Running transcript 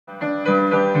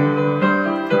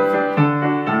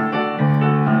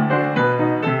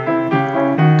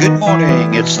Good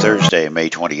morning. It's Thursday, May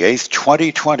 28th,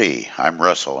 2020. I'm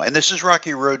Russell, and this is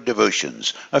Rocky Road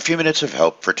Devotions, a few minutes of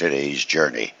help for today's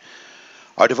journey.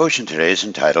 Our devotion today is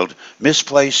entitled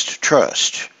Misplaced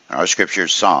Trust. Our scripture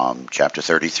is Psalm chapter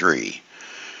 33.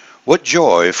 What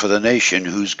joy for the nation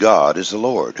whose God is the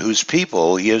Lord, whose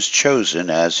people he has chosen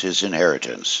as his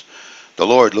inheritance. The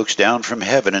Lord looks down from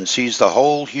heaven and sees the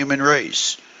whole human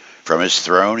race. From his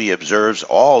throne he observes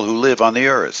all who live on the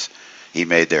earth. He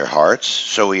made their hearts,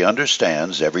 so he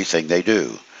understands everything they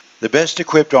do. The best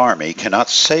equipped army cannot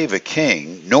save a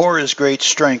king, nor is great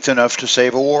strength enough to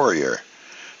save a warrior.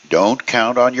 Don't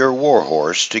count on your war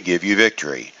horse to give you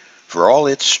victory. For all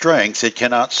its strength, it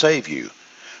cannot save you.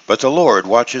 But the Lord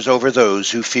watches over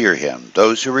those who fear him,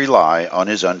 those who rely on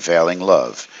his unfailing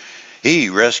love. He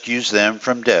rescues them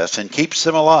from death and keeps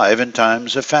them alive in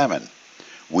times of famine.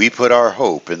 We put our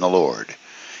hope in the Lord.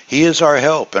 He is our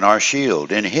help and our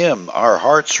shield. In him our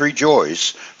hearts rejoice,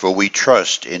 for we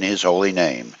trust in his holy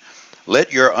name.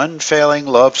 Let your unfailing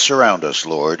love surround us,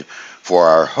 Lord, for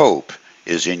our hope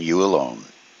is in you alone.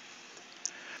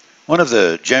 One of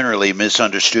the generally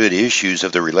misunderstood issues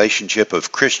of the relationship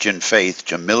of Christian faith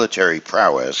to military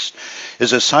prowess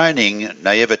is assigning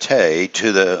naivete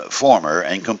to the former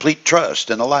and complete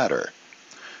trust in the latter.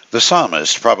 The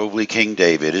psalmist, probably King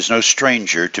David, is no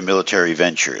stranger to military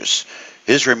ventures.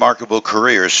 His remarkable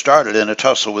career started in a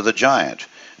tussle with a giant,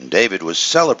 and David was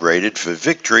celebrated for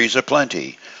victories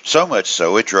aplenty, so much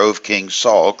so it drove King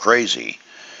Saul crazy.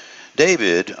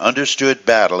 David understood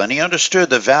battle, and he understood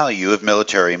the value of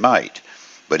military might.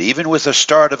 But even with the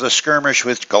start of the skirmish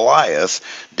with Goliath,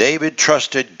 David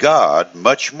trusted God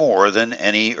much more than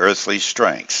any earthly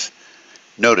strength.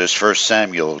 Notice 1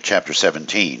 Samuel chapter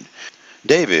 17.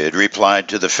 David replied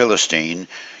to the Philistine,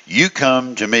 "You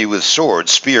come to me with sword,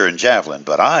 spear, and javelin,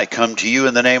 but I come to you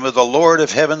in the name of the Lord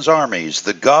of heaven's armies,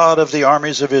 the God of the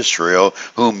armies of Israel,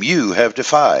 whom you have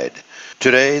defied.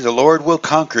 Today the Lord will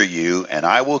conquer you, and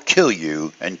I will kill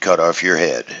you and cut off your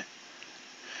head."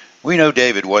 We know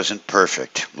David wasn't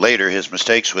perfect. Later, his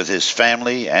mistakes with his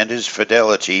family and his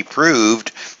fidelity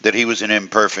proved that he was an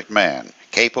imperfect man,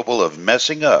 capable of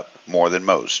messing up more than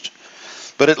most.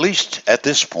 But at least at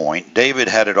this point, David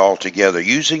had it all together,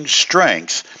 using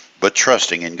strength but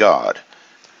trusting in God.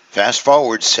 Fast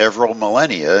forward several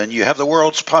millennia, and you have the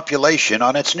world's population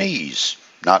on its knees,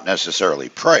 not necessarily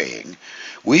praying.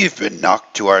 We've been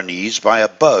knocked to our knees by a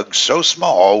bug so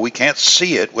small we can't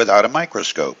see it without a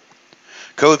microscope.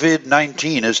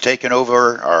 COVID-19 has taken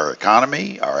over our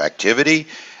economy, our activity,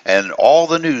 and all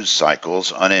the news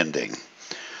cycles unending.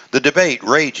 The debate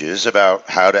rages about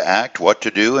how to act, what to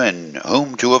do, and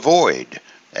whom to avoid,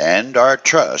 and our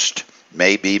trust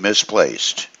may be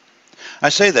misplaced. I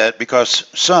say that because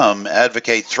some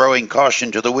advocate throwing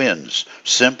caution to the winds,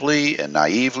 simply and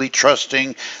naively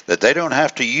trusting that they don't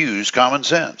have to use common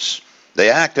sense. They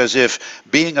act as if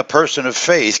being a person of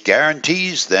faith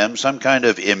guarantees them some kind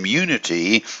of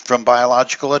immunity from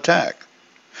biological attack.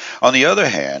 On the other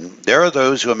hand, there are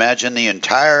those who imagine the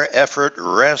entire effort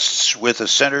rests with the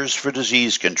Centers for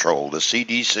Disease Control, the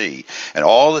CDC, and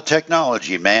all the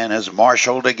technology man has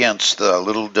marshaled against the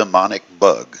little demonic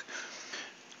bug.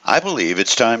 I believe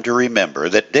it's time to remember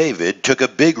that David took a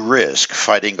big risk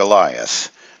fighting Goliath,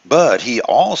 but he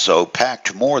also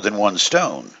packed more than one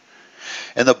stone.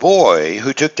 And the boy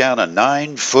who took down a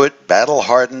 9-foot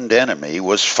battle-hardened enemy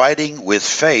was fighting with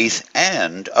faith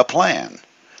and a plan.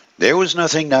 There was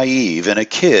nothing naive in a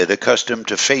kid accustomed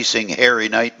to facing hairy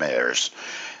nightmares.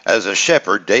 As a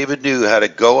shepherd, David knew how to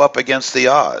go up against the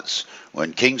odds.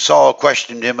 When King Saul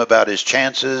questioned him about his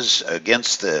chances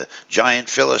against the giant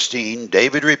Philistine,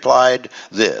 David replied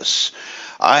this,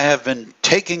 "I have been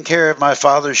taking care of my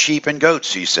father's sheep and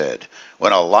goats," he said.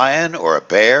 "When a lion or a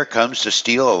bear comes to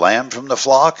steal a lamb from the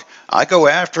flock, I go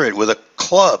after it with a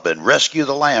club and rescue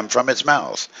the lamb from its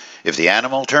mouth. If the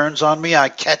animal turns on me, I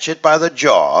catch it by the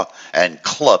jaw and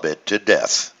club it to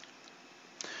death."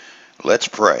 Let's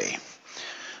pray.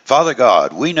 Father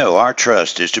God, we know our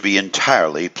trust is to be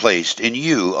entirely placed in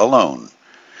you alone.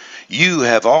 You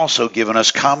have also given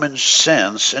us common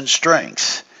sense and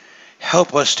strength.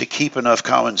 Help us to keep enough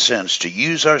common sense to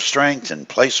use our strength and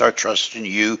place our trust in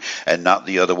you and not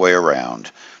the other way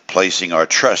around, placing our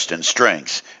trust and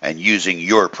strength and using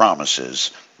your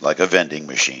promises like a vending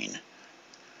machine.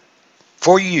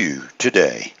 For you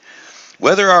today,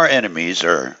 whether our enemies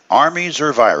are armies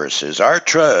or viruses, our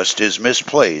trust is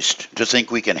misplaced to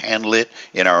think we can handle it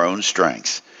in our own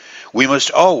strength. We must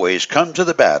always come to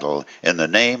the battle in the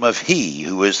name of He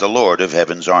who is the Lord of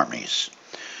heaven's armies.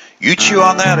 You chew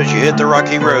on that as you hit the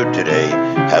rocky road today.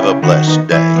 Have a blessed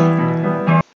day.